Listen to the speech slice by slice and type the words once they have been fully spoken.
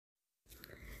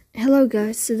Hello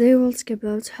guys, today we'll talk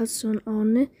about how to turn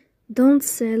on don't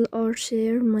sell or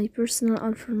share my personal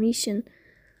information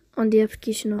on the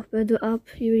application of Badoo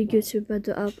app. You will go to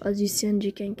Badoo app as you see and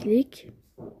you can click.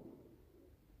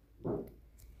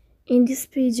 In this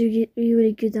page you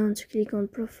will go down to click on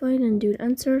profile and you'll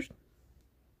enter.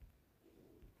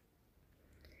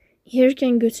 Here you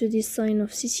can go to this sign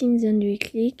of settings and you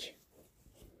click.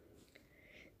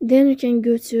 Then you can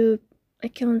go to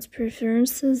account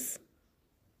preferences.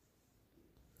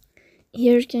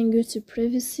 Here you can go to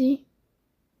privacy.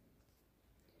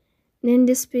 Then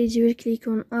this page you will click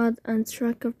on add and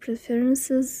tracker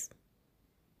preferences.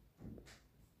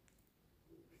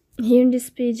 Here in this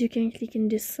page you can click on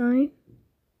this sign.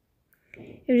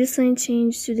 If this sign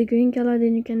changes to the green color,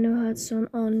 then you can know how to turn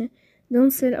on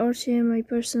don't sell or share my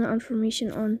personal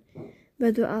information on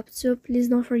Badoo app. So please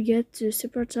don't forget to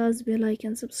support us, bell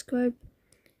icon, subscribe.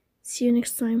 See you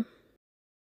next time.